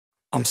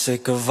I'm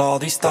sick of all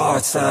these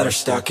thoughts that are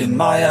stuck in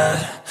my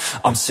head.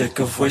 I'm sick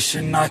of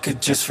wishing I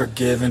could just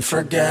forgive and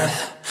forget.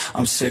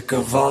 I'm sick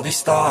of all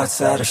these thoughts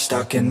that are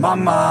stuck in my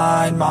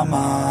mind, my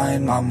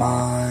mind, my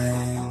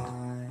mind.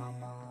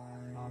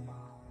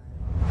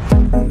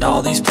 And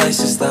all these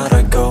places that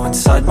I go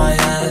inside my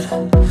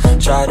head,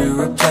 try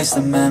to replace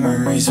the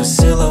memories with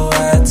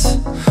silhouettes,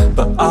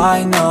 but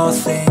I know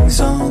things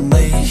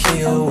only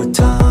heal with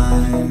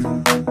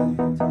time.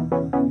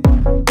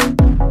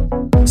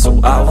 So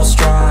I will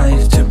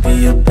strive to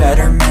be a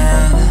better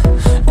man,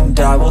 and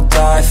I will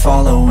die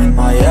following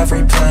my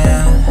every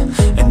plan,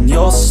 and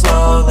you'll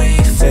slowly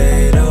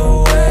fade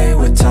away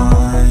with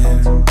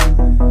time.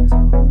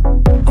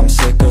 I'm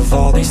sick of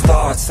all these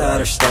thoughts that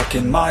are stuck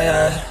in my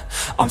head.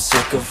 I'm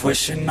sick of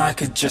wishing I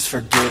could just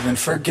forgive and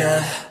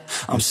forget.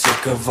 I'm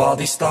sick of all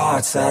these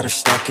thoughts that are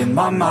stuck in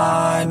my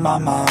mind, my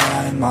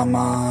mind, my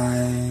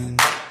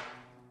mind.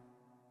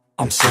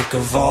 I'm sick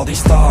of all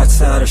these thoughts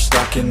that are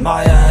stuck in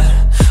my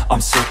head.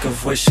 I'm sick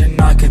of wishing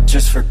I could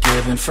just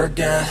forgive and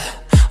forget.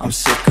 I'm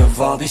sick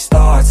of all these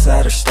thoughts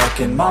that are stuck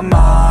in my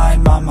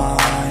mind, my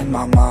mind,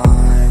 my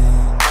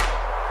mind.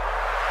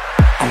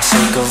 I'm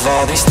sick of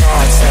all these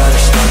thoughts that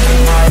are stuck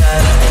in my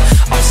head.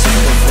 I'm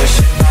sick of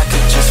wishing I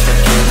could just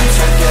forgive and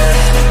forget.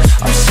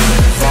 I'm sick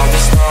of all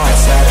these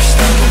thoughts that are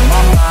stuck in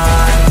my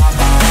mind, my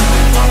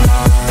mind, my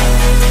mind.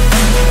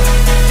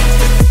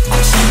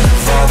 I'm sick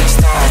of all these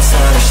thoughts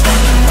that are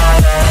stuck in my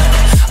head.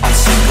 I'm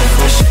sick of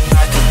wishing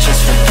I could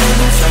just forgive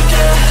and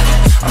forget.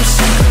 I'm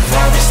sick of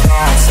all these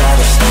thoughts that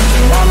are stuck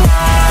in my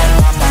mind,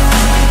 my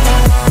mind, my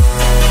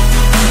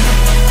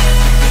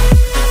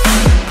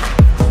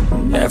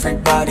mind.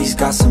 Everybody's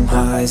got some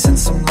highs and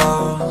some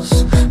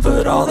lows,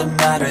 but all that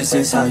matters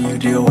is how you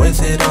deal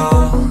with it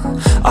all.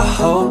 I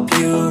hope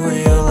you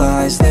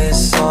realize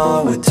this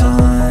all with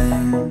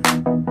time.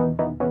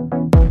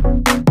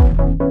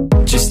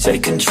 Just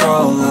take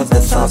control of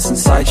the thoughts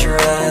inside your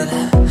head,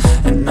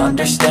 and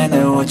understand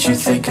that what you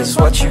think is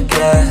what you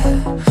get.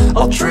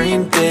 I'll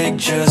dream big,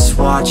 just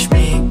watch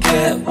me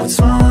get what's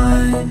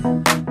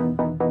mine.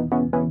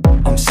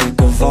 I'm sick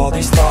of all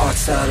these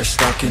thoughts that are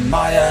stuck in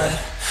my head.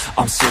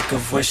 I'm sick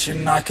of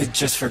wishing I could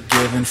just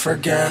forgive and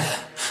forget.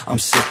 I'm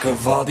sick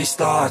of all these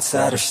thoughts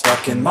that are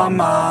stuck in my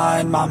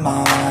mind, my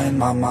mind,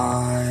 my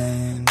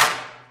mind.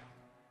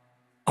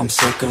 I'm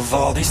sick of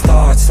all these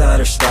thoughts that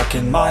are stuck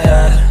in my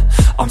head.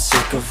 I'm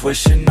sick of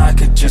wishing I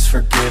could just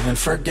forgive and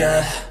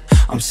forget.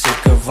 I'm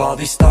sick of all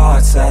these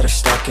thoughts that are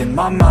stuck in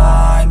my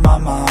mind, my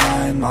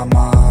mind, my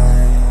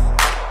mind.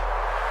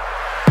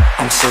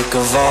 I'm sick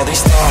of all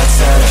these thoughts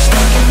that are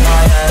stuck in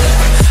my head.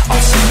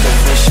 I'm sick of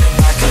wishing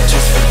I could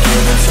just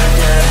forgive and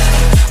forget.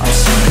 I'm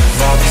sick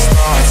of all these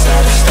thoughts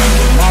that are stuck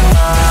in my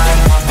mind.